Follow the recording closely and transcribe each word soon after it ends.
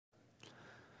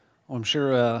Well, I'm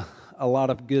sure a lot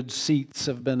of good seats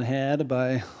have been had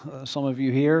by some of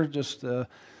you here, just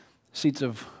seats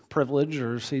of privilege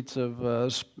or seats of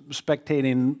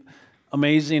spectating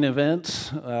amazing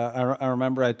events. I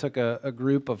remember I took a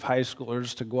group of high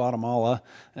schoolers to Guatemala,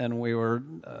 and we were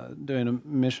doing a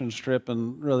mission trip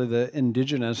in really the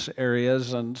indigenous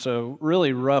areas, and so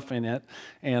really roughing it.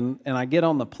 And I get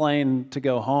on the plane to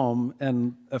go home,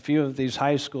 and a few of these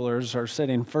high schoolers are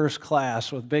sitting first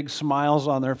class with big smiles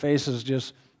on their faces,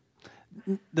 just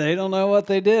they don't know what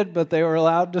they did, but they were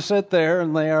allowed to sit there,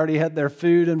 and they already had their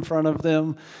food in front of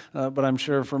them. But I'm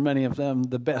sure for many of them,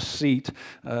 the best seat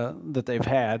that they've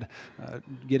had,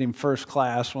 getting first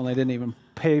class when they didn't even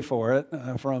pay for it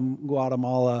from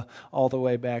Guatemala all the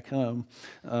way back home.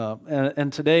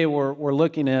 And today we're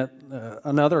looking at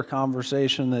another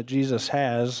conversation that Jesus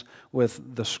has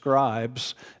with the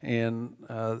scribes, and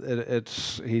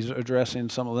he's addressing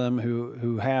some of them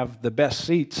who have the best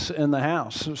seats in the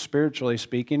house, spiritually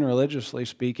speaking, religiously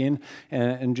speaking,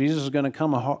 and Jesus is going to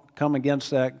come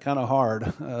against that kind of hard,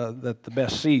 that the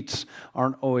best seats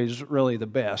aren't always really the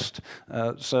best.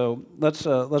 So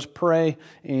let's pray,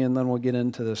 and then we'll get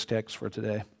into this text for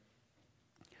today.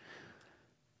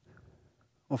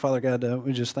 Well, Father God,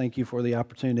 we just thank you for the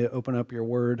opportunity to open up your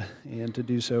word and to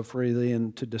do so freely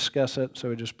and to discuss it. So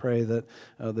we just pray that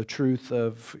the truth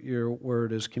of your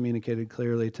word is communicated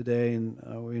clearly today, and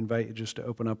we invite you just to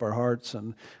open up our hearts.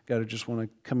 And God, I just want to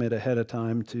commit ahead of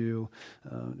time to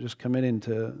just committing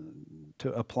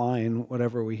to applying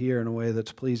whatever we hear in a way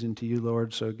that's pleasing to you,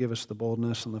 Lord. So give us the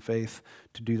boldness and the faith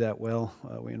to do that well.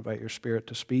 We invite your Spirit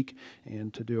to speak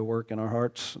and to do a work in our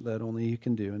hearts that only you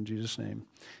can do. In Jesus' name,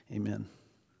 amen.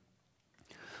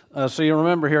 So you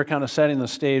remember here, kind of setting the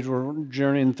stage, we're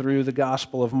journeying through the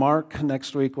Gospel of Mark.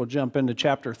 Next week we'll jump into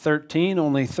chapter 13,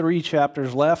 only 3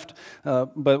 chapters left.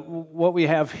 But what we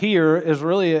have here is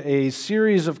really a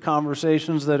series of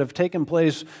conversations that have taken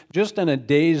place just in a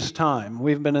day's time.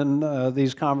 We've been in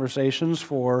these conversations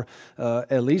for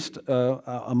at least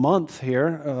a month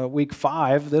here, week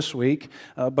 5 this week.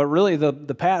 But really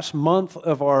the past month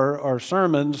of our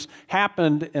sermons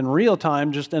happened in real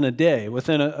time, just in a day,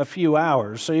 within a few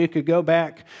hours. So you could go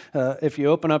back, if you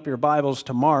open up your Bibles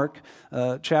to Mark,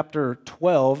 chapter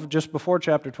 12, just before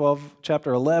chapter 12,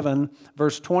 chapter 11,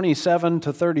 verse 27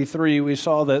 to 33, we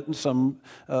saw that some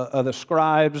of the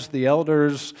scribes, the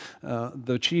elders,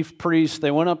 the chief priests,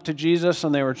 they went up to Jesus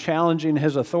and they were challenging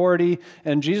his authority,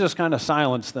 and Jesus kind of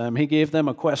silenced them. He gave them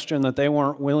a question that they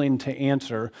weren't willing to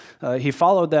answer. He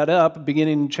followed that up,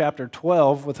 beginning in chapter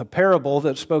 12, with a parable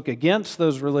that spoke against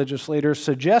those religious leaders,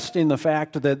 suggesting the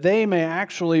fact that they may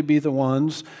actually be the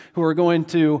ones who are going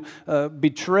to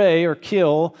betray or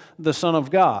kill the Son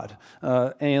of God.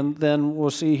 And then we'll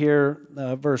see here,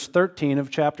 verse 13 of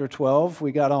chapter 12,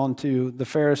 we got on to the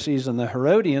Pharisees and the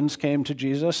Herodians came to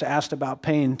Jesus, asked about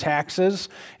paying taxes,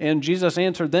 and Jesus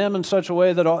answered them in such a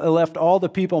way that it left all the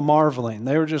people marveling.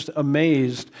 They were just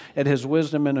amazed at his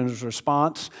wisdom and his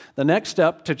response. The next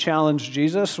step to challenge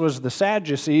Jesus was the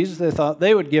Sadducees. They thought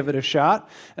they would give it a shot,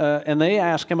 and they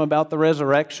asked him about the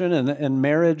resurrection and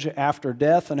marriage after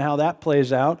death and how that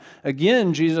plays out.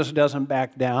 Again, Jesus doesn't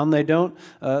back down. They don't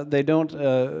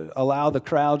allow the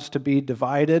crowds to be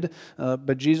divided,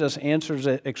 but Jesus answers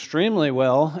it extremely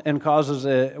well and causes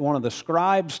one of the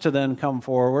scribes to then come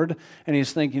forward, and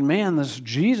he's thinking, man, this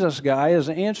Jesus guy is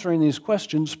answering these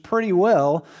questions pretty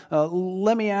well.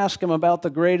 Let me ask him about the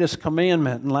greatest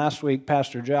commandment. And last week,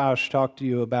 Pastor Josh talked to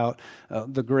you about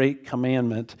the great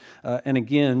commandment, and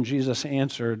again, Jesus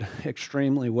answered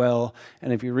extremely well.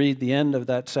 And if you read the end of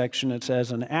that section, it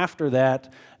says, and after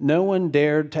that, no one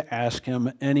dared to ask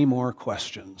him any more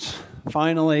questions.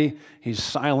 Finally, he's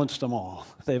silenced them all.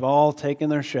 They've all taken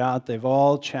their shot. They've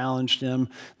all challenged him.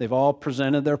 They've all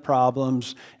presented their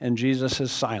problems, and Jesus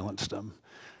has silenced them.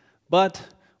 But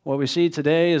what we see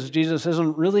today is Jesus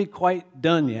isn't really quite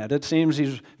done yet. It seems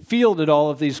he's fielded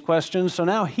all of these questions, so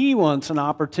now he wants an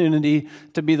opportunity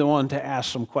to be the one to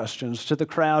ask some questions to the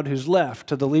crowd who's left,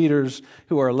 to the leaders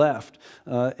who are left.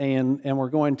 And we're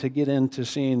going to get into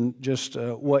seeing just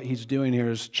what he's doing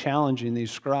here is challenging these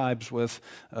scribes with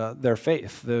their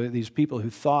faith, these people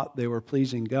who thought they were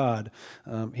pleasing God.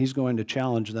 He's going to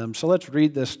challenge them. So let's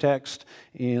read this text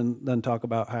and then talk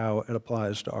about how it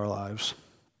applies to our lives.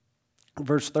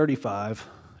 Verse 35,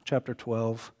 chapter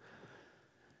 12.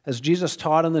 As Jesus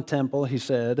taught in the temple, he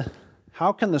said,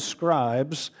 how can the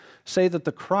scribes say that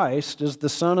the Christ is the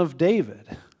son of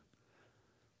David?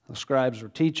 The scribes were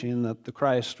teaching that the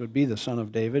Christ would be the Son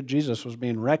of David. Jesus was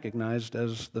being recognized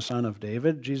as the Son of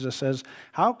David. Jesus says,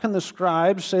 how can the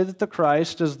scribes say that the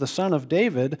Christ is the Son of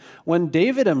David when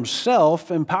David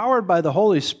himself, empowered by the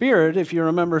Holy Spirit, if you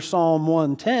remember Psalm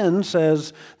 110,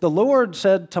 says, the Lord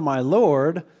said to my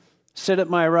Lord, sit at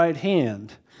my right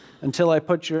hand until I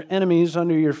put your enemies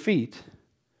under your feet.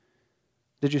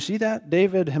 Did you see that?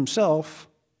 David himself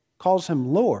calls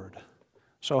him Lord.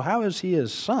 So how is he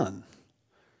his son?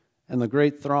 And the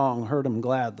great throng heard him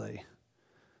gladly.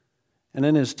 And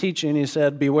in his teaching he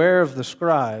said, beware of the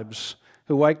scribes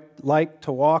who like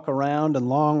to walk around in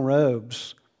long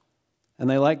robes, and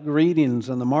they like greetings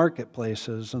in the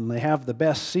marketplaces, and they have the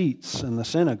best seats in the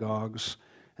synagogues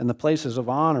and the places of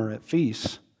honor at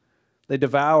feasts. They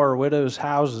devour widows'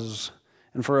 houses,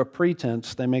 and for a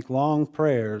pretense they make long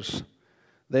prayers.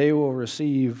 They will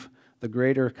receive the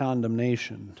greater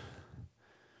condemnation.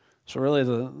 So really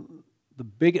the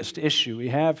biggest issue we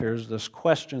have here is this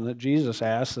question that Jesus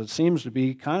asks that seems to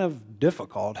be kind of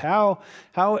difficult. How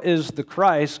is the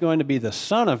Christ going to be the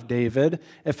Son of David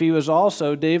if he was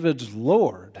also David's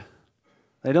Lord?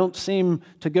 They don't seem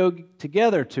to go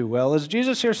together too well. Is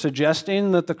Jesus here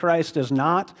suggesting that the Christ is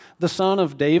not the Son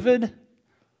of David?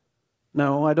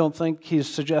 No, I don't think he's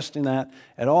suggesting that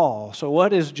at all. So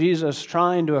what is Jesus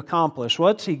trying to accomplish?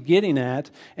 What's he getting at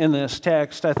in this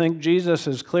text? I think Jesus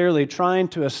is clearly trying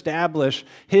to establish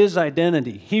his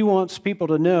identity. He wants people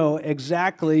to know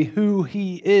exactly who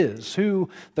he is, who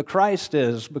the Christ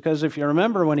is. Because if you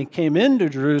remember when he came into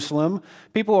Jerusalem,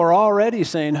 people were already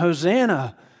saying,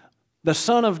 Hosanna, the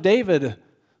Son of David.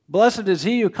 Blessed is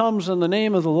he who comes in the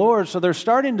name of the Lord. So they're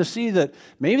starting to see that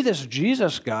maybe this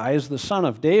Jesus guy is the Son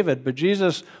of David, but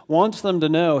Jesus wants them to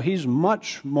know he's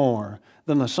much more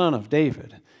than the Son of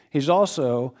David. He's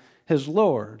also his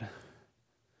Lord.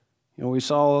 You know, we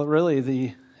saw really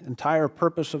the entire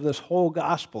purpose of this whole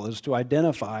gospel is to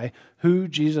identify who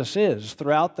Jesus is.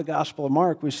 Throughout the Gospel of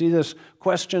Mark, we see this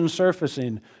question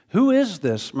surfacing. Who is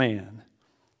this man?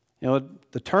 You know,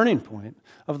 the turning point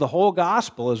of the whole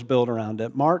gospel is built around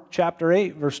it. Mark chapter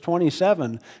 8, verse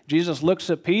 27, Jesus looks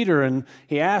at Peter and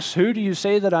he asks, who do you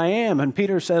say that I am? And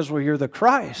Peter says, well, you're the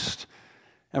Christ.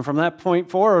 And from that point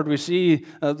forward, we see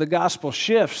the gospel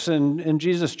shifts and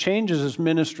Jesus changes his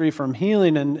ministry from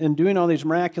healing and doing all these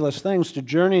miraculous things to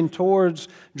journeying towards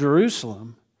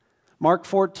Jerusalem. Mark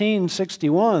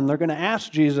 14:61, they're going to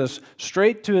ask Jesus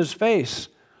straight to his face,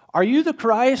 are you the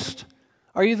Christ?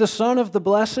 Are you the Son of the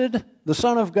Blessed, the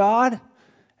Son of God?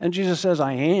 And Jesus says,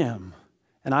 I am,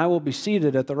 and I will be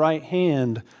seated at the right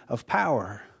hand of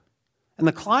power. And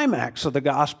the climax of the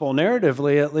gospel,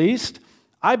 narratively at least,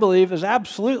 I believe is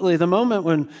absolutely the moment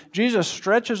when Jesus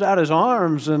stretches out his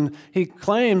arms and he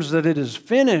claims that it is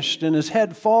finished, and his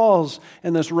head falls,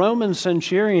 and this Roman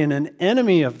centurion, an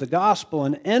enemy of the gospel,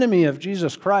 an enemy of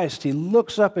Jesus Christ, he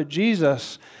looks up at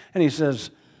Jesus and he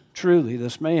says, truly,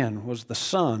 this man was the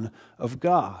Son of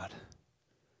God.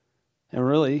 And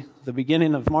really, the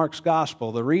beginning of Mark's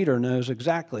gospel, the reader knows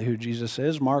exactly who Jesus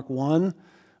is. Mark 1,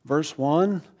 verse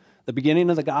 1, the beginning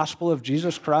of the gospel of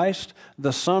Jesus Christ,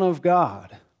 the Son of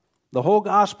God. The whole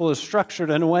gospel is structured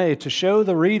in a way to show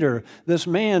the reader this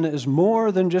man is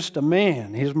more than just a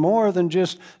man. He's more than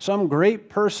just some great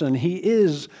person. He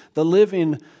is the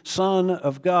living Son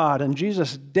of God. And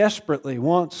Jesus desperately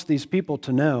wants these people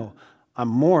to know, I'm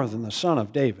more than the Son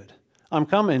of David. I'm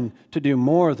coming to do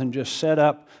more than just set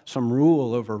up some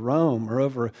rule over Rome or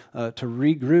over to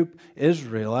regroup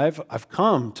Israel. I've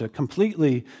come to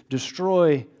completely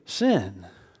destroy sin.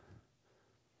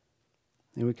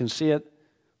 And we can see it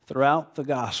throughout the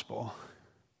gospel.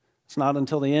 It's not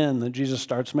until the end that Jesus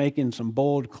starts making some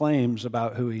bold claims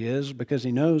about who he is, because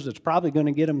he knows it's probably going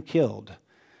to get him killed.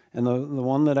 And the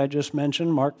one that I just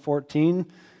mentioned, Mark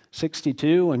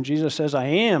 14:62, when Jesus says, I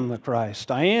am the Christ,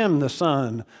 I am the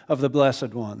Son of the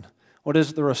Blessed One. What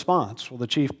is the response? Well, the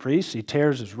chief priest, he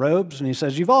tears his robes and he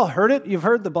says, you've all heard it, you've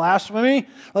heard the blasphemy,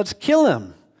 let's kill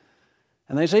him.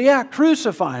 And they say, yeah,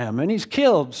 crucify him, and he's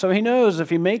killed. So he knows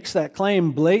if he makes that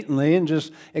claim blatantly and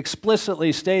just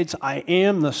explicitly states, I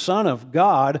am the Son of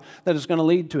God, that is going to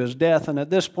lead to his death. And at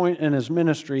this point in his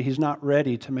ministry, he's not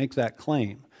ready to make that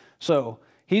claim. So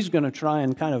he's going to try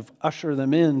and kind of usher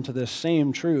them into this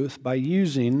same truth by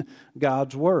using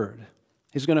God's word.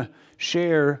 He's going to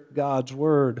share God's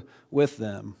word with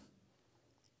them.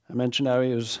 I mentioned how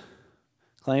he was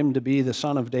claimed to be the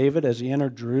Son of David as he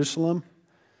entered Jerusalem.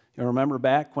 You remember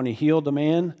back when he healed a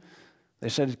man, they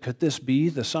said, could this be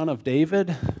the Son of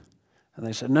David? And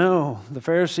they said, no. The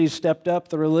Pharisees stepped up,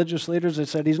 the religious leaders, they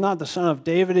said, he's not the Son of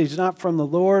David, he's not from the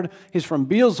Lord, he's from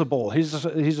Beelzebul,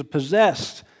 he's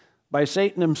possessed by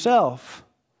Satan himself.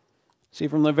 See,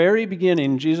 from the very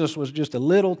beginning, Jesus was just a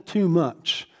little too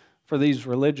much for these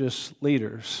religious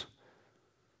leaders.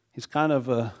 He's kind of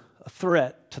a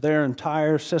threat to their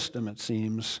entire system, it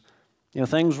seems.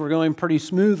 Things were going pretty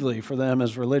smoothly for them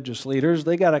as religious leaders.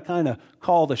 They got to kind of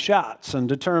call the shots and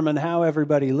determine how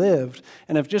everybody lived.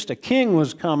 And if just a king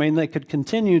was coming, they could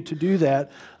continue to do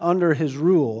that under his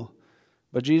rule.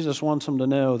 But Jesus wants them to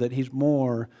know that he's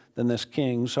more than this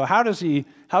king. So how's he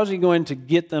going to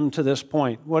get them to this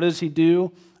point? What does he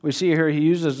do? We see here he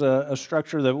uses a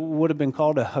structure that would have been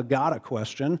called a Haggadah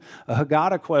question. A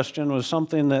Haggadah question was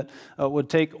something that would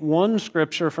take one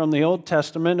scripture from the Old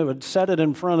Testament, it would set it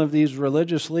in front of these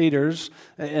religious leaders.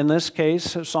 In this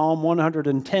case, Psalm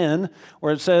 110,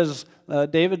 where it says,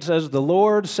 David says, "The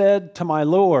Lord said to my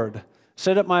Lord,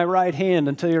 sit at my right hand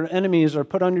until your enemies are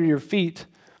put under your feet."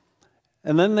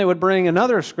 And then they would bring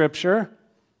another scripture,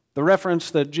 the reference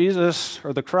that Jesus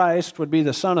or the Christ would be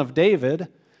the son of David.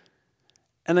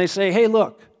 And they say, hey,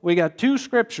 look, we got two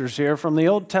scriptures here from the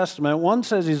Old Testament. One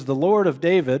says he's the Lord of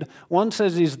David. One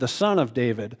says he's the son of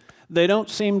David. They don't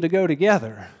seem to go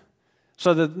together.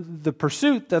 So the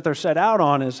pursuit that they're set out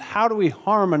on is how do we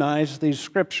harmonize these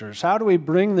scriptures? How do we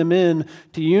bring them in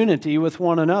to unity with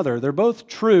one another? They're both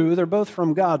true. They're both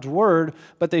from God's word,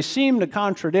 but they seem to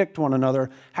contradict one another.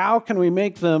 How can we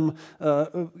make them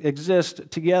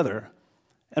exist together?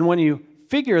 And when you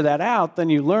figure that out, then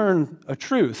you learn a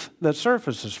truth that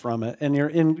surfaces from it, and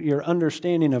your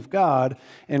understanding of God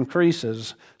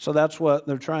increases. So that's what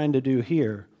they're trying to do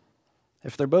here.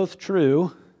 If they're both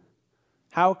true,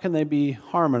 how can they be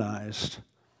harmonized?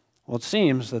 Well, it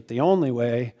seems that the only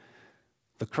way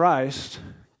the Christ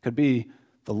could be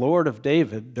the Lord of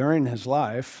David during his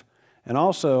life, and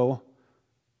also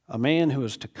a man who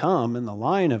is to come in the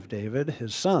line of David,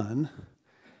 his son,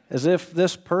 is if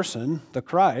this person, the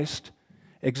Christ,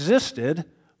 existed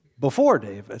before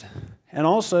David and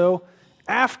also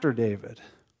after David.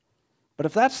 But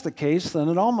if that's the case, then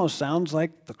it almost sounds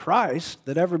like the Christ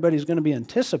that everybody's going to be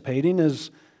anticipating is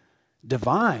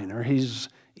divine, or he's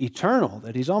eternal,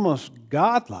 that he's almost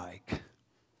godlike.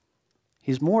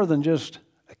 He's more than just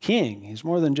a king. He's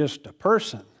more than just a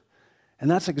person. And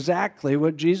that's exactly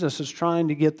what Jesus is trying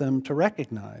to get them to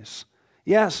recognize.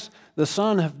 Yes, the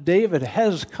Son of David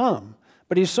has come,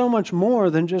 but he's so much more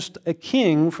than just a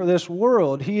king for this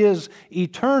world. He is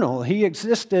eternal. He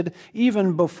existed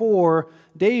even before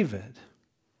David.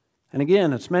 And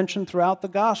again, it's mentioned throughout the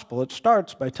gospel. It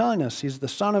starts by telling us he's the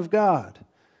Son of God.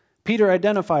 Peter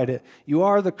identified it. You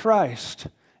are the Christ.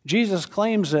 Jesus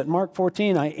claims it in Mark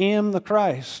 14, I am the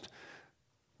Christ.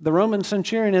 The Roman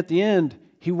centurion at the end,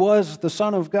 he was the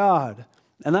Son of God.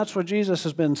 And that's what Jesus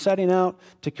has been setting out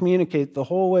to communicate the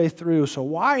whole way through. So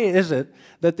why is it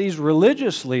that these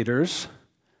religious leaders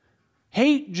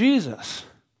hate Jesus?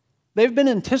 They've been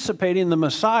anticipating the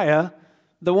Messiah,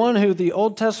 the one who the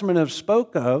Old Testament have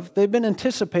spoke of. They've been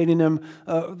anticipating him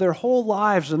their whole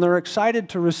lives, and they're excited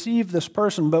to receive this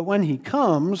person. But when he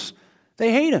comes,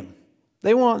 they hate him.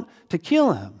 They want to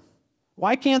kill him.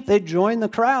 Why can't they join the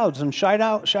crowds and shout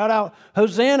out,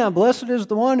 Hosanna, blessed is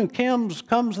the one who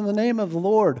comes in the name of the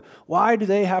Lord? Why do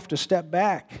they have to step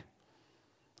back?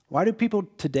 Why do people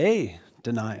today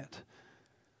deny it?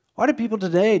 Why do people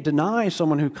today deny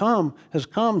someone who has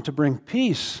come to bring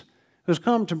peace, who has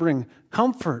come to bring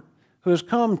comfort, who has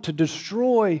come to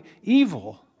destroy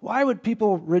evil? Why would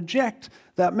people reject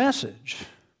that message?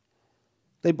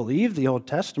 They believed the Old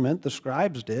Testament, the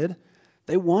scribes did.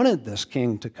 They wanted this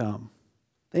king to come.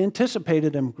 They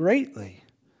anticipated him greatly.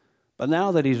 But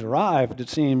now that he's arrived, it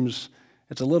seems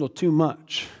it's a little too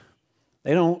much.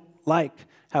 They don't like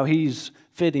how he's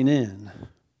fitting in.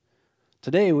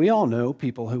 Today, we all know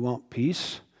people who want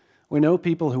peace. We know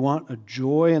people who want a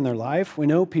joy in their life. We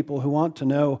know people who want to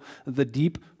know the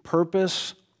deep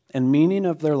purpose and meaning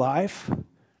of their life.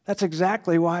 That's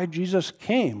exactly why Jesus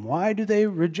came. Why do they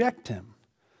reject him?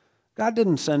 God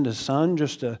didn't send his son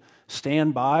just to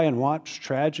stand by and watch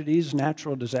tragedies,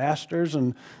 natural disasters,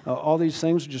 and all these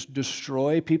things just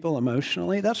destroy people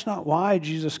emotionally. That's not why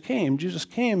Jesus came. Jesus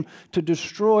came to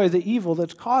destroy the evil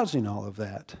that's causing all of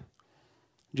that.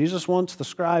 Jesus wants the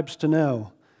scribes to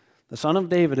know the Son of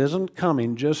David isn't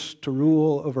coming just to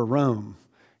rule over Rome.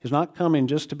 He's not coming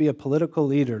just to be a political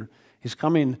leader. He's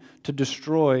coming to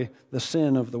destroy the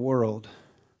sin of the world.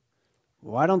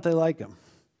 Why don't they like him?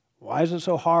 Why is it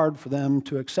so hard for them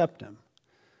to accept him?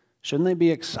 Shouldn't they be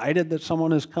excited that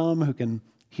someone has come who can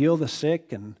heal the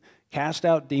sick and cast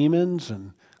out demons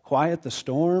and quiet the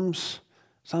storms?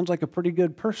 Sounds like a pretty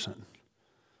good person.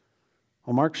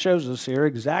 Well, Mark shows us here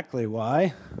exactly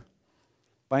why,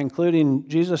 by including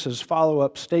Jesus'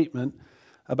 follow-up statement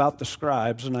about the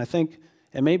scribes. And I think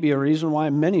It may be a reason why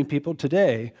many people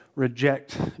today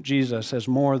reject Jesus as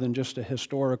more than just a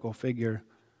historical figure.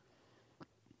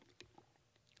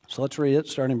 So let's read it,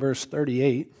 starting verse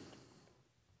 38.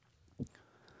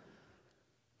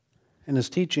 In his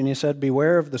teaching, he said,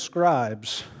 "Beware of the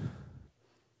scribes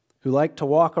who like to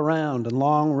walk around in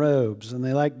long robes, and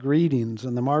they like greetings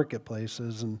in the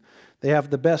marketplaces, and they have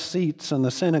the best seats in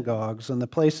the synagogues and the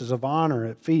places of honor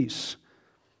at feasts,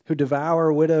 who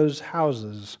devour widows'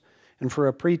 houses, and for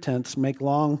a pretense make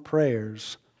long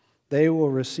prayers. They will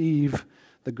receive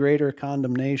the greater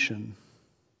condemnation."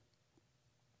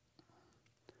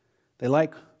 They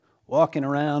like walking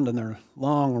around in their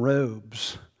long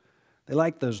robes. They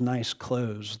like those nice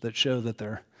clothes that show that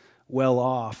they're well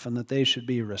off and that they should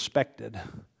be respected.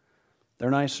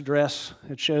 Their nice dress,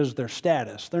 it shows their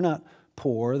status. They're not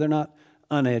poor, they're not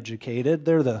uneducated,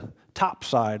 they're the top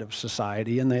side of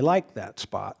society, and they like that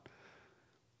spot.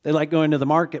 They like going to the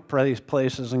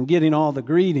marketplaces and getting all the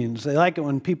greetings. They like it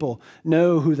when people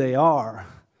know who they are.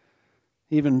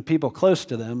 Even people close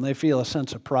to them, they feel a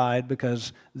sense of pride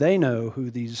because they know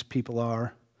who these people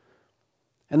are.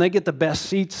 And they get the best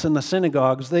seats in the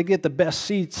synagogues. They get the best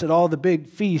seats at all the big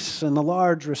feasts and the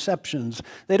large receptions.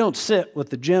 They don't sit with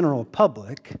the general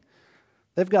public.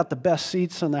 They've got the best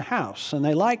seats in the house, and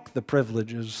they like the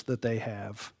privileges that they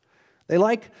have. They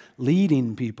like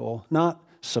leading people, not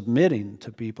submitting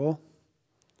to people.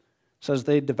 It says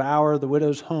they devour the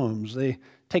widows' homes. They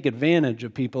take advantage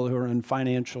of people who are in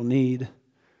financial need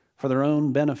for their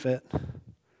own benefit.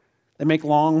 They make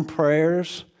long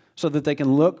prayers so that they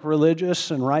can look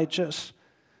religious and righteous.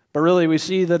 But really we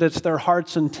see that it's their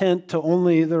heart's intent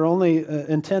their only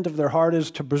intent of their heart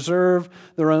is to preserve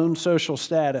their own social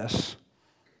status.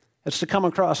 It's to come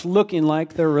across looking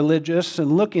like they're religious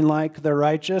and looking like they're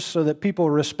righteous so that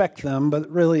people respect them, but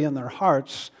really in their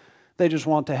hearts, they just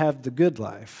want to have the good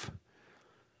life.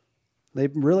 They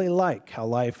really like how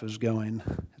life is going.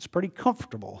 It's pretty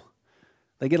comfortable.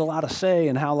 They get a lot of say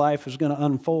in how life is going to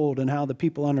unfold and how the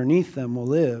people underneath them will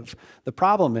live. The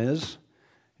problem is,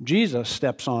 Jesus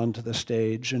steps onto the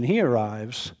stage and he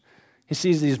arrives. He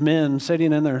sees these men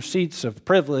sitting in their seats of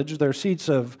privilege, their seats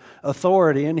of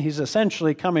authority, and he's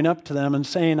essentially coming up to them and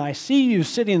saying, "I see you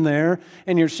sitting there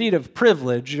in your seat of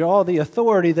privilege, all the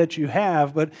authority that you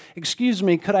have, but excuse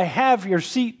me, could I have your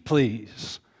seat,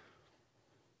 please?"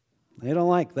 They don't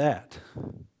like that.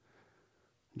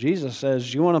 Jesus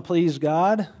says, you want to please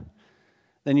God?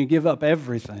 Then you give up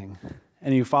everything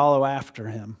and you follow after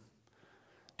him.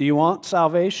 Do you want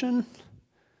salvation?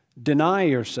 Deny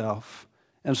yourself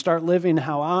and start living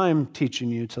how I'm teaching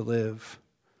you to live.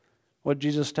 What did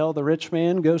Jesus tell the rich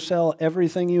man? Go sell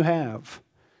everything you have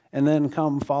and then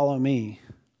come follow me.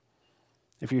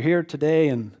 If you're here today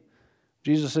and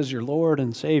Jesus is your Lord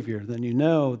and Savior, then you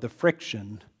know the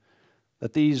friction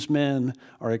that these men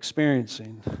are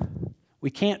experiencing. We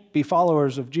can't be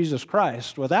followers of Jesus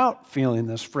Christ without feeling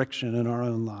this friction in our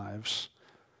own lives.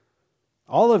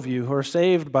 All of you who are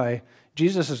saved by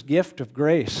Jesus' gift of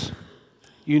grace,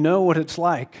 you know what it's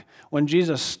like when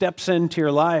Jesus steps into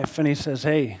your life and he says,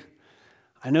 "Hey,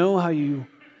 I know how you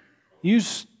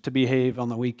used to behave on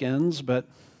the weekends, but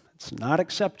it's not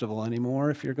acceptable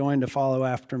anymore if you're going to follow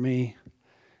after me."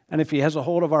 And if he has a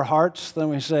hold of our hearts, then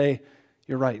we say,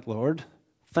 "You're right, Lord.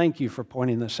 Thank you for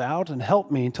pointing this out and help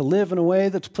me to live in a way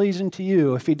that's pleasing to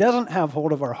you." If he doesn't have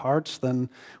hold of our hearts, then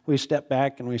we step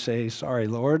back and we say, "Sorry,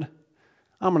 Lord,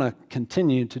 I'm going to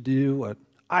continue to do what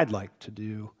I'd like to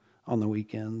do on the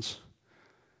weekends."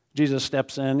 Jesus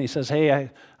steps in. He says, "Hey,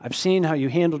 I've seen how you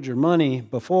handled your money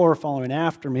before following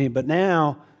after me, but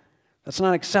now that's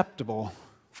not acceptable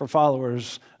for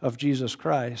followers of Jesus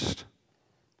Christ."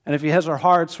 And if he has our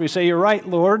hearts, we say, "You're right,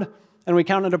 Lord." And we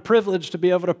count it a privilege to be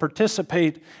able to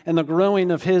participate in the growing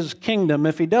of his kingdom.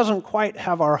 If he doesn't quite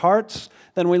have our hearts,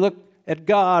 then we look at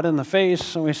God in the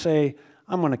face and we say,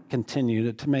 "I'm going to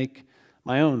continue to make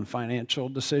my own financial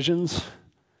decisions.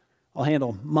 I'll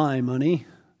handle my money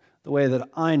the way that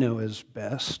I know is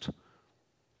best."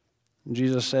 And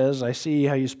Jesus says, "I see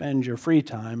how you spend your free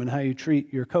time and how you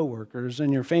treat your coworkers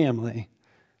and your family.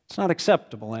 It's not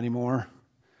acceptable anymore."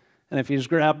 And if he's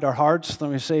grabbed our hearts,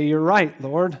 then we say, "You're right,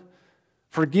 Lord.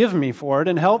 Forgive me for it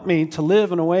and help me to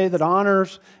live in a way that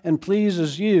honors and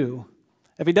pleases you."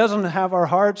 If he doesn't have our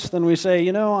hearts, then we say,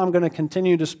 "I'm going to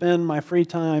continue to spend my free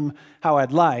time how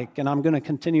I'd like, and I'm going to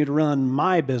continue to run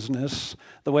my business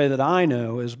the way that I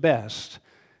know is best.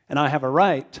 And I have a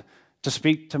right to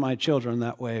speak to my children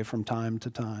that way from time to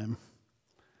time."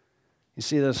 You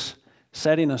see, this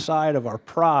setting aside of our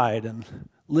pride and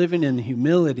living in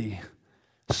humility,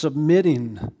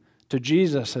 submitting to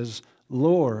Jesus as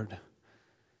Lord,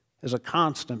 is a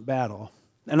constant battle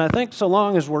And I think so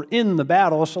long as we're in the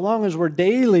battle, so long as we're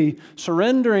daily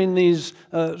surrendering these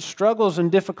struggles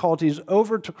and difficulties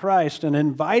over to Christ and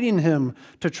inviting Him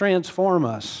to transform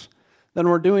us, then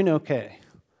we're doing okay.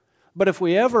 But if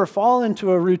we ever fall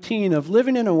into a routine of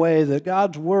living in a way that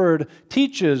God's Word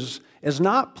teaches is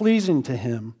not pleasing to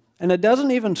Him, and it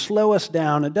doesn't even slow us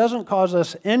down, it doesn't cause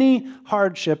us any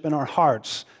hardship in our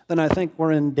hearts, then I think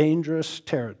we're in dangerous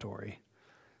territory.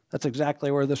 That's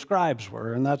exactly where the scribes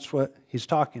were, and that's what he's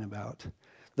talking about.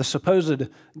 The supposed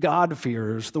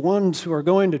God-fearers, the ones who are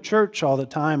going to church all the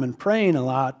time and praying a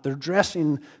lot, they're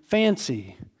dressing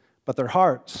fancy, but their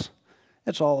hearts,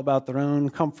 it's all about their own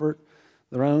comfort,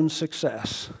 their own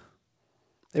success.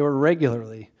 They were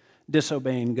regularly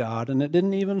disobeying God, and it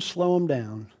didn't even slow them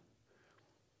down.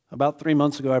 About 3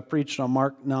 months ago, I preached on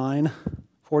Mark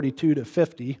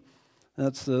 9:42-50.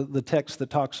 That's the text that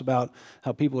talks about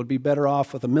how people would be better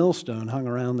off with a millstone hung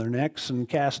around their necks and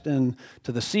cast into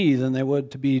the sea than they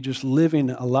would to be just living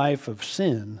a life of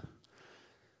sin.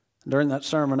 During that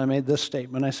sermon, I made this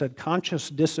statement. I said, conscious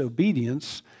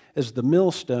disobedience is the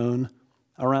millstone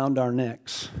around our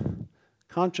necks.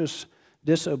 Conscious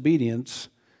disobedience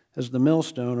is the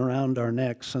millstone around our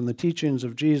necks, and the teachings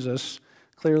of Jesus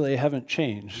clearly haven't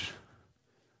changed.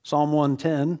 Psalm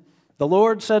 110, the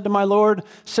Lord said to my Lord,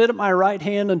 sit at my right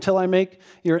hand until I make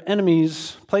your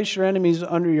enemies, place your enemies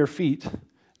under your feet.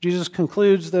 Jesus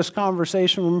concludes this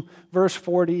conversation, verse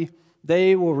 40,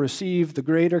 they will receive the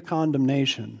greater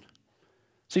condemnation.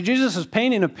 See, Jesus is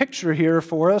painting a picture here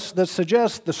for us that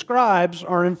suggests the scribes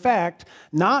are in fact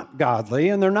not godly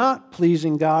and they're not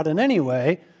pleasing God in any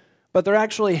way, but they're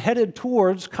actually headed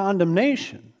towards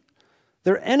condemnation.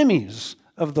 They're enemies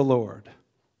of the Lord.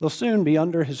 They'll soon be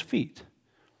under His feet.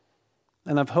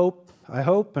 And I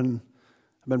hope, and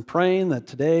I've been praying that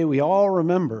today we all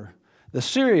remember the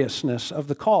seriousness of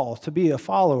the call to be a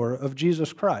follower of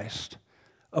Jesus Christ,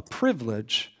 a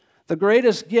privilege, the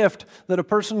greatest gift that a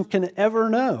person can ever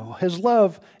know. His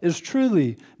love is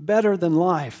truly better than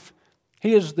life.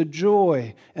 He is the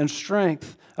joy and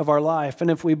strength of our life. And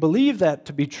if we believe that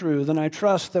to be true, then I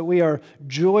trust that we are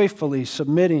joyfully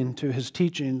submitting to His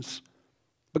teachings,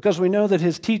 because we know that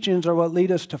His teachings are what lead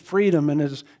us to freedom and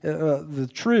is the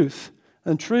truth.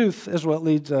 And truth is what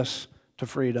leads us to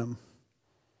freedom.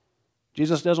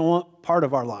 Jesus doesn't want part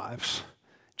of our lives.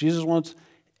 Jesus wants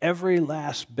every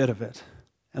last bit of it.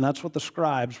 And that's what the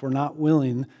scribes were not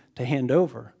willing to hand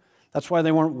over. That's why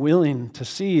they weren't willing to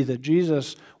see that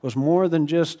Jesus was more than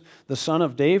just the son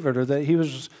of David or that He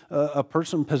was a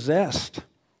person possessed,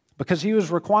 because He was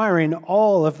requiring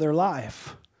all of their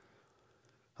life.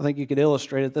 I think you could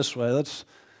illustrate it this way. Let's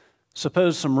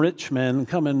suppose some rich men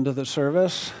come into the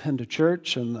service, into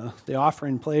church, and the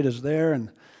offering plate is there, and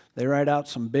they write out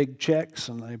some big checks,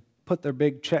 and they put their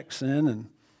big checks in, and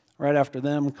right after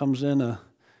them comes in an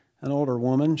older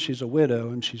woman. She's a widow,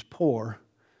 and she's poor.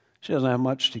 She doesn't have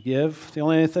much to give. The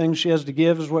only thing she has to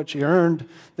give is what she earned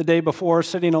the day before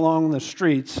sitting along the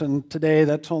streets, and today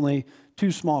that's only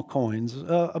 2 small coins,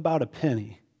 about a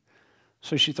penny.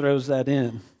 So she throws that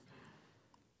in.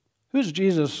 Who's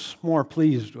Jesus more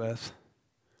pleased with?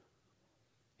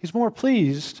 He's more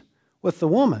pleased with the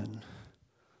woman.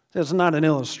 It's not an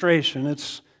illustration.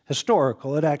 It's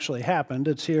historical. It actually happened.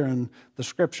 It's here in the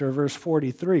scripture, verse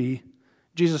 43.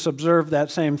 Jesus observed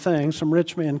that same thing. Some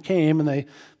rich man came and they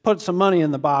put some money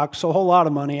in the box, a whole lot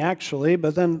of money actually,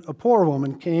 but then a poor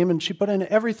woman came and she put in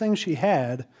everything she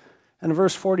had. And in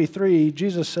verse 43,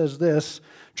 Jesus says this,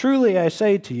 truly I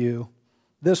say to you,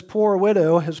 this poor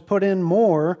widow has put in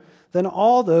more than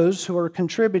all those who are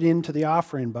contributing to the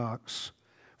offering box.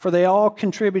 For they all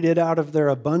contributed out of their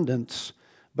abundance,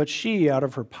 but she, out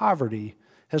of her poverty,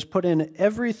 has put in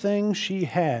everything she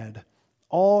had,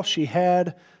 all she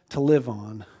had to live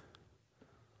on.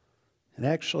 It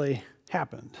actually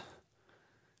happened.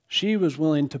 She was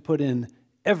willing to put in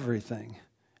everything,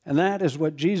 and that is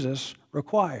what Jesus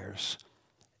requires.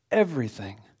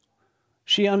 Everything.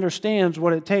 She understands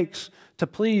what it takes to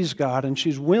please God, and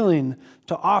she's willing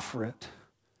to offer it.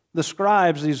 The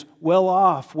scribes, these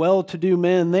well-off, well-to-do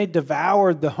men, they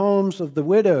devoured the homes of the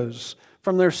widows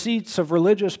from their seats of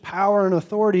religious power and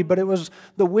authority, but it was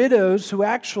the widows who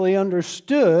actually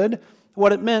understood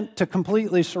what it meant to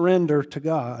completely surrender to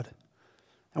God.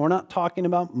 And we're not talking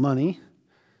about money.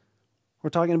 We're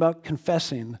talking about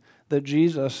confessing that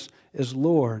Jesus is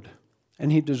Lord,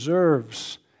 and He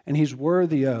deserves, and He's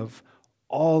worthy of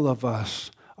all of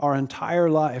us, our entire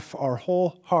life, our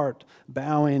whole heart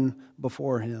bowing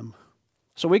before Him.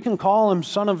 So we can call Him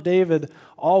Son of David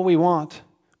all we want,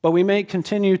 But we may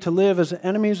continue to live as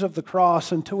enemies of the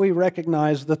cross until we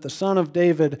recognize that the Son of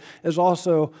David is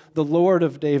also the Lord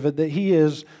of David, that he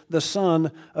is the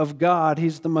Son of God.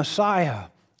 He's the Messiah.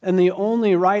 And the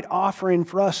only right offering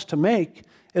for us to make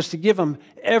is to give him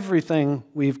everything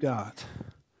we've got.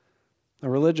 The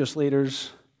religious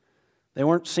leaders, they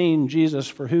weren't seeing Jesus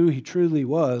for who he truly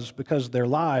was because their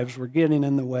lives were getting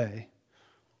in the way.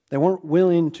 They weren't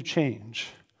willing to change.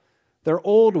 Their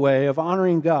old way of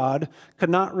honoring God could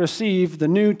not receive the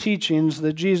new teachings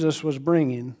that Jesus was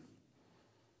bringing.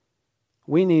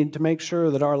 We need to make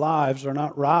sure that our lives are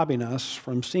not robbing us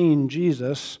from seeing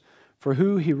Jesus for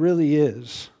who he really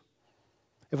is.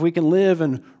 If we can live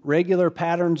in regular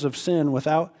patterns of sin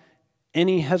without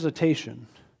any hesitation,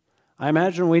 I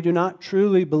imagine we do not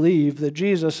truly believe that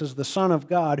Jesus is the Son of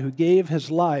God who gave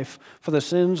his life for the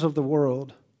sins of the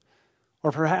world.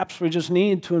 Or perhaps we just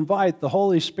need to invite the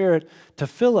Holy Spirit to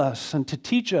fill us and to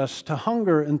teach us to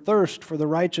hunger and thirst for the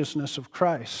righteousness of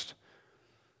Christ.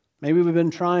 Maybe we've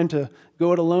been trying to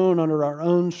go it alone under our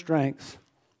own strength,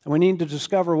 and we need to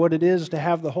discover what it is to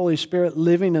have the Holy Spirit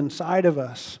living inside of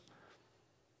us.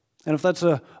 And if that's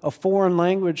a foreign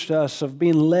language to us of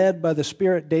being led by the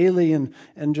Spirit daily and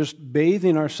just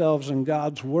bathing ourselves in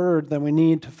God's Word, then we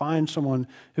need to find someone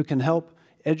who can help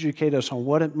educate us on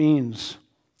what it means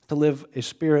to live a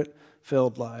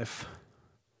Spirit-filled life.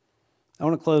 I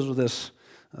want to close with this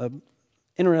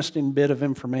interesting bit of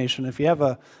information. If you have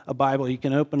a Bible, you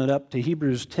can open it up to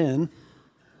Hebrews 10.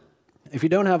 If you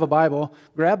don't have a Bible,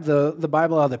 grab the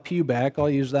Bible out of the pew back. I'll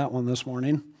use that one this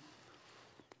morning.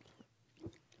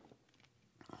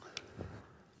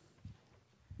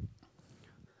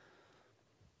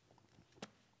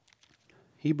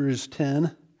 Hebrews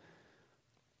 10.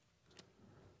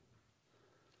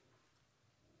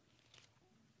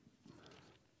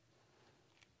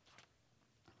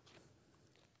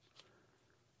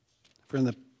 If you're in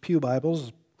the Pew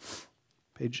Bibles,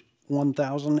 page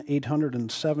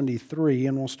 1873,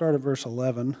 and we'll start at verse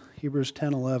 11, Hebrews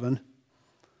 10:11.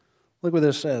 Look what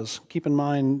this says. Keep in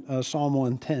mind Psalm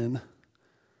 110.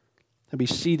 To be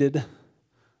seated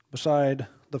beside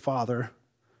the Father.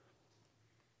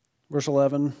 Verse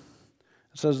 11,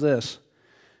 it says this,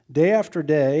 day after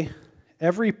day,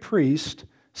 every priest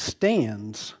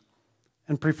stands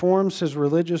and performs his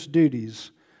religious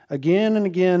duties. Again and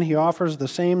again he offers the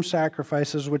same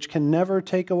sacrifices which can never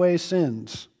take away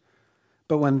sins.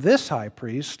 But when this high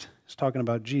priest, he's talking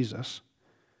about Jesus,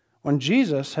 when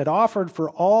Jesus had offered for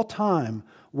all time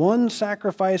one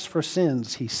sacrifice for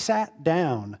sins, he sat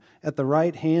down at the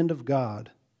right hand of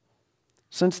God.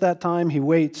 Since that time he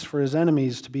waits for his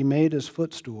enemies to be made his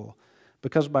footstool,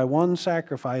 because by one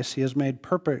sacrifice he has made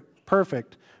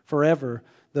perfect forever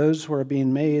those who are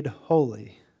being made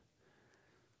holy.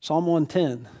 Psalm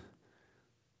 110,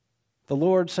 the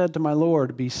Lord said to my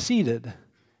Lord, be seated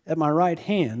at my right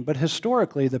hand. But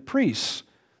historically, the priests,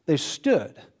 they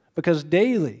stood because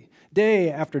daily,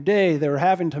 day after day, they were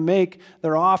having to make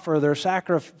their offer, their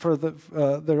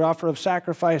offer of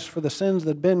sacrifice for the sins that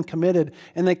had been committed,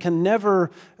 and they can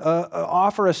never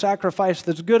offer a sacrifice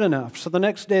that's good enough. So the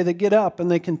next day they get up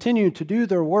and they continue to do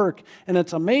their work, and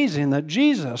it's amazing that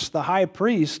Jesus, the high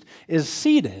priest, is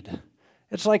seated.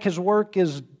 It's like his work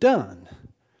is done,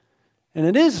 and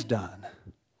it is done.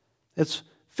 It's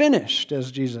finished,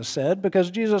 as Jesus said,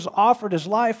 because Jesus offered his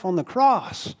life on the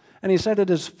cross. And he said, it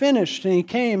is finished. And he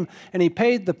came and he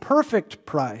paid the perfect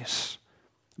price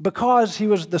because he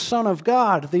was the Son of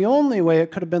God. The only way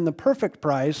it could have been the perfect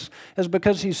price is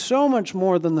because he's so much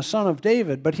more than the Son of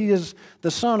David, but he is the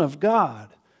Son of God.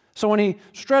 So when he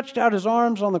stretched out his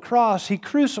arms on the cross, he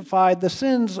crucified the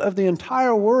sins of the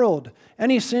entire world.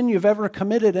 Any sin you've ever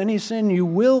committed, any sin you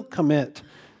will commit,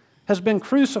 has been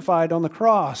crucified on the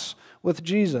cross with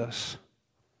Jesus.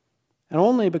 And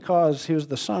only because he was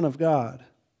the Son of God.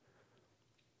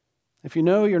 If you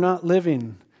know you're not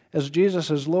living as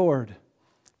Jesus is Lord,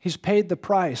 he's paid the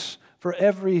price for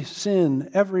every sin,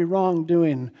 every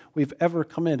wrongdoing we've ever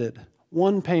committed.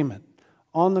 One payment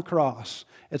on the cross.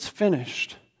 It's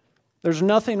finished. There's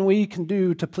nothing we can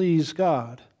do to please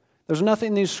God. There's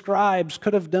nothing these scribes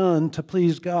could have done to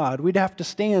please God. We'd have to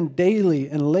stand daily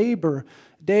and labor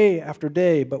day after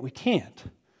day, but we can't.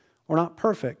 We're not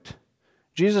perfect.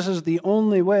 Jesus is the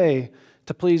only way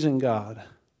to pleasing God,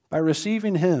 by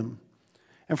receiving him.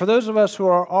 And for those of us who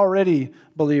are already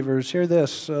believers, hear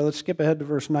this. Let's skip ahead to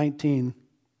verse 19.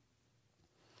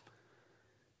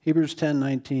 Hebrews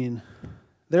 10:19.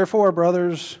 Therefore,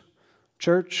 brothers,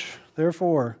 church,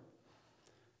 therefore,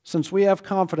 since we have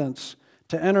confidence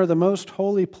to enter the most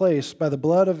holy place by the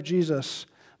blood of Jesus,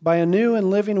 by a new and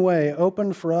living way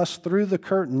opened for us through the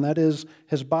curtain, that is,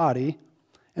 his body,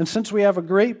 And since we have a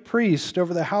great priest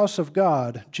over the house of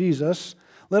God, Jesus,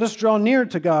 let us draw near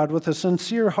to God with a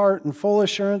sincere heart and full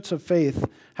assurance of faith,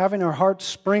 having our hearts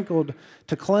sprinkled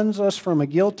to cleanse us from a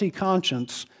guilty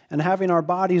conscience, and having our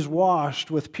bodies washed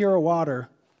with pure water.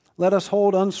 Let us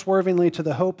hold unswervingly to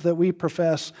the hope that we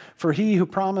profess, for he who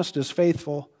promised is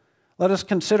faithful. Let us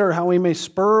consider how we may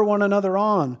spur one another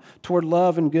on toward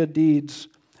love and good deeds.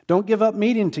 Don't give up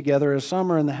meeting together as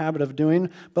some are in the habit of doing,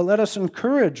 but let us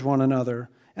encourage one another,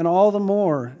 and all the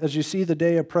more as you see the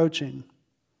day approaching.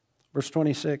 Verse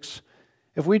 26,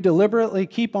 if we deliberately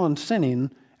keep on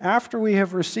sinning, after we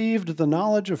have received the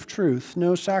knowledge of truth,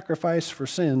 no sacrifice for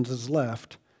sins is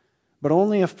left, but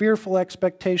only a fearful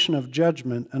expectation of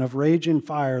judgment and of raging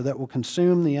fire that will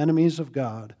consume the enemies of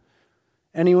God.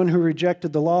 Anyone who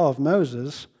rejected the law of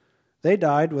Moses, they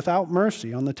died without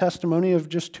mercy on the testimony of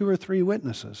just 2 or 3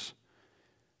 witnesses.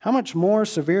 How much more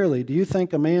severely do you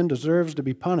think a man deserves to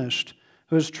be punished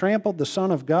who has trampled the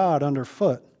Son of God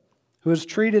underfoot, who has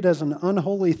treated as an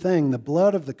unholy thing the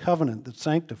blood of the covenant that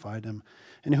sanctified him,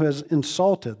 and who has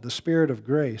insulted the Spirit of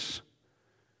grace?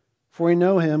 For we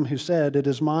know him who said, it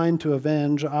is mine to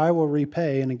avenge, I will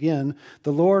repay, and again,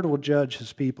 the Lord will judge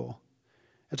his people.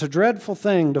 It's a dreadful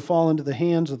thing to fall into the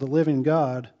hands of the living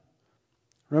God.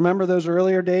 Remember those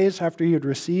earlier days after you had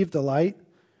received the light,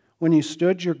 when you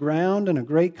stood your ground in a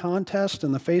great contest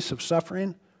in the face of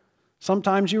suffering?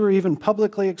 Sometimes you were even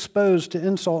publicly exposed to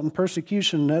insult and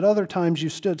persecution, and at other times you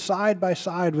stood side by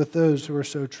side with those who were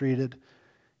so treated.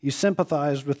 You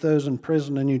sympathized with those in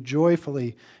prison, and you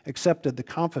joyfully accepted the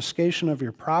confiscation of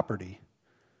your property,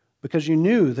 because you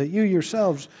knew that you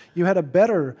yourselves, you had a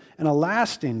better and a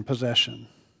lasting possession.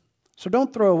 So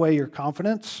don't throw away your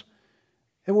confidence.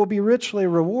 It will be richly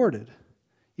rewarded.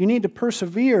 You need to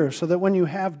persevere so that when you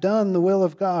have done the will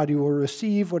of God, you will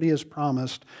receive what he has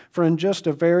promised. For in just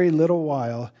a very little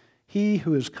while, he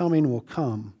who is coming will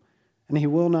come, and he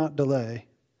will not delay.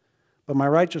 But my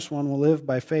righteous one will live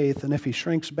by faith, and if he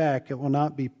shrinks back, I will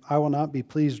not be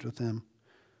pleased with him.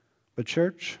 But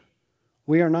church,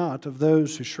 we are not of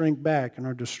those who shrink back and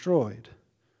are destroyed.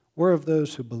 We're of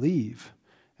those who believe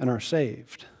and are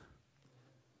saved.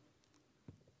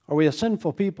 Are we a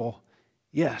sinful people?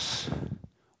 Yes.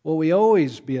 Will we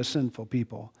always be a sinful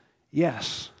people?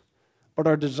 Yes. But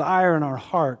our desire in our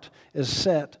heart is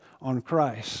set on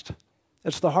Christ.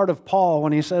 It's the heart of Paul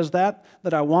when he says that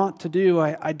I want to do,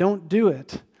 I don't do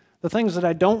it. The things that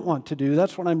I don't want to do,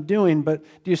 that's what I'm doing. But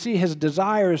do you see his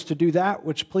desire is to do that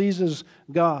which pleases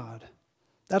God?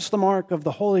 That's the mark of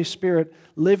the Holy Spirit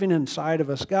living inside of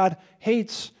us. God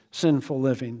hates sinful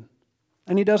living,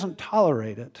 and he doesn't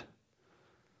tolerate it.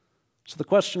 So the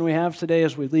question we have today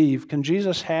as we leave, can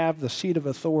Jesus have the seat of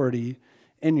authority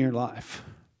in your life?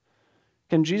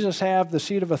 Can Jesus have the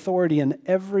seat of authority in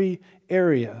every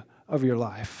area of your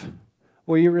life?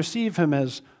 Will you receive him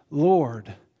as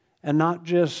Lord and not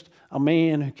just a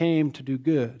man who came to do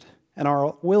good? And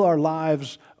will our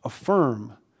lives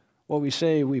affirm what we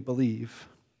say we believe?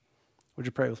 Would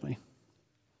you pray with me?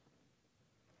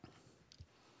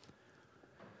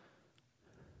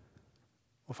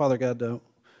 Well, Father God,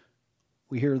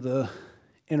 we hear the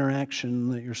interaction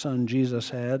that your son Jesus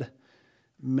had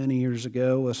many years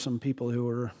ago with some people who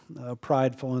were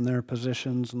prideful in their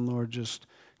positions, and Lord, just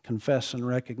confess and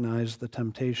recognize the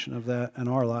temptation of that in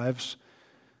our lives,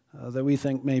 that we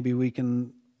think maybe we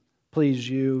can please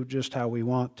you just how we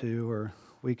want to, or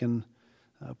we can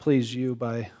please you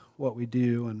by what we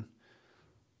do. And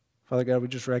Father God, we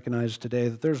just recognize today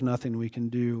that there's nothing we can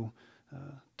do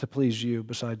to please you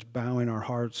besides bowing our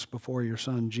hearts before your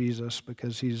Son, Jesus,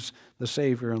 because he's the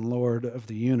Savior and Lord of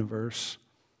the universe.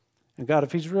 And God,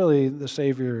 if he's really the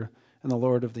Savior and the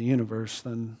Lord of the universe,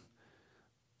 then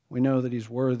we know that he's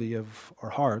worthy of our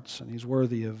hearts, and he's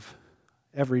worthy of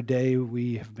every day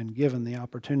we have been given the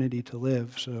opportunity to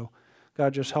live. So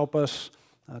God, just help us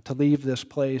to leave this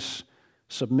place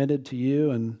submitted to you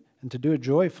and to do it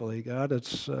joyfully. God,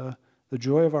 it's the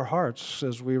joy of our hearts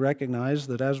as we recognize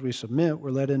that as we submit,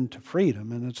 we're led into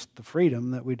freedom, and it's the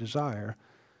freedom that we desire.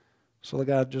 So,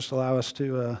 God, just allow us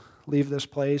to leave this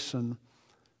place and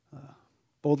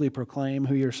boldly proclaim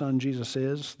who your Son Jesus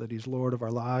is, that he's Lord of our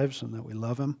lives, and that we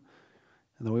love him,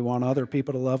 and that we want other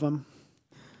people to love him.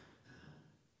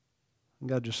 And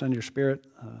God, just send your Spirit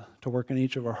to work in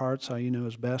each of our hearts how you know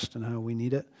is best and how we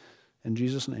need it. In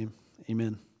Jesus' name,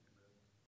 amen.